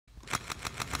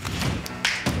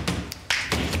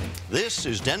This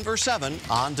is Denver 7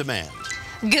 On Demand.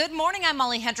 Good morning, I'm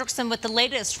Molly Hendrickson with the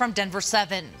latest from Denver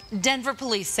 7. Denver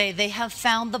police say they have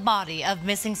found the body of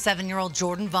missing 7-year-old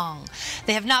Jordan Vong.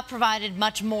 They have not provided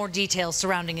much more details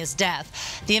surrounding his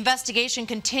death. The investigation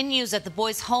continues at the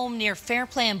boy's home near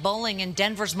Fairplay and Bowling in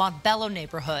Denver's Montbello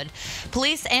neighborhood.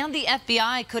 Police and the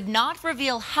FBI could not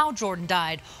reveal how Jordan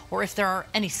died or if there are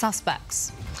any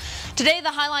suspects. Today, the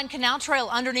Highline Canal Trail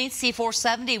underneath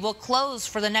C-470 will close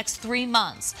for the next 3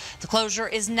 months. The closure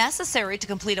is necessary to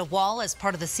complete a wall as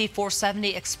part of the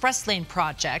C-470 Express Lane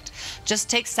project. Just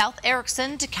take South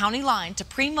Erickson to County Line to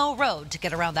Primo Road to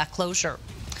get around that closure.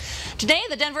 Today,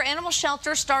 the Denver Animal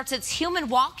Shelter starts its human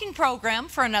walking program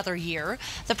for another year.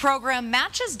 The program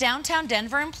matches downtown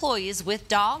Denver employees with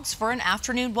dogs for an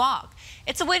afternoon walk.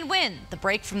 It's a win-win. The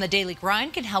break from the daily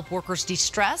grind can help workers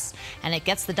de-stress, and it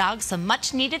gets the dogs some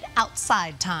much-needed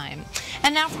outside time.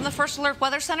 And now from the First Alert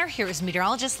Weather Center, here is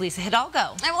meteorologist Lisa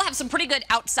Hidalgo. And we'll have some pretty good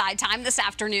outside time this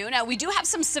afternoon. We do have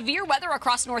some severe weather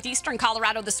across northeastern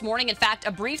Colorado this morning. In fact,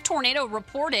 a brief tornado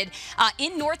reported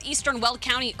in northeastern Weld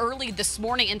County early this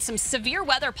morning, and some severe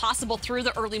weather possible through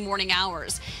the early morning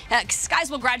hours. Skies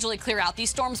will gradually clear out.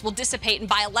 These storms will dissipate, and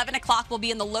by 11 o'clock we'll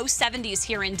be in the low 70s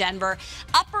here in Denver.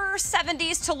 Upper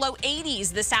 70s to low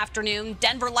 80s this afternoon.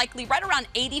 Denver likely right around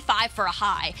 85 for a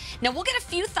high. Now we'll get a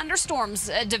few thunderstorms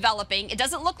developing. It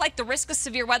doesn't look like the risk of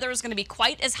severe weather is going to be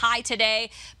quite as high today,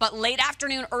 but late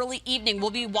afternoon, early evening,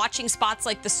 we'll be watching spots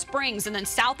like the Springs and then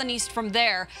south and east from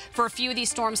there for a few of these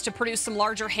storms to produce some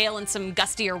larger hail and some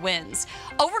gustier winds.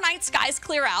 Overnight, skies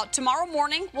clear out. Tomorrow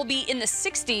morning will be in the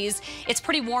 60s. It's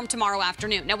pretty warm tomorrow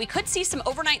afternoon. Now we could see some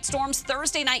overnight storms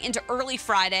Thursday night into early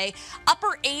Friday.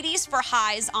 Upper 80s for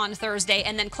highs on Thursday,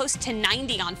 and then close to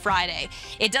 90 on Friday.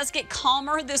 It does get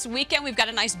calmer this weekend. We've got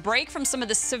a nice break from some of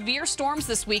the severe storms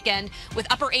this weekend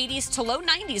with upper 80s to low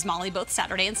 90s, Molly, both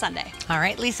Saturday and Sunday. All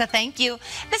right, Lisa, thank you.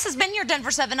 This has been your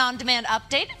Denver 7 On Demand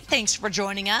update. Thanks for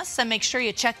joining us, and make sure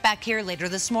you check back here later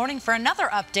this morning for another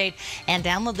update and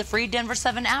download the free Denver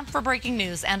 7 app for breaking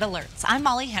news and alerts. I'm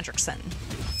Molly Hendrickson.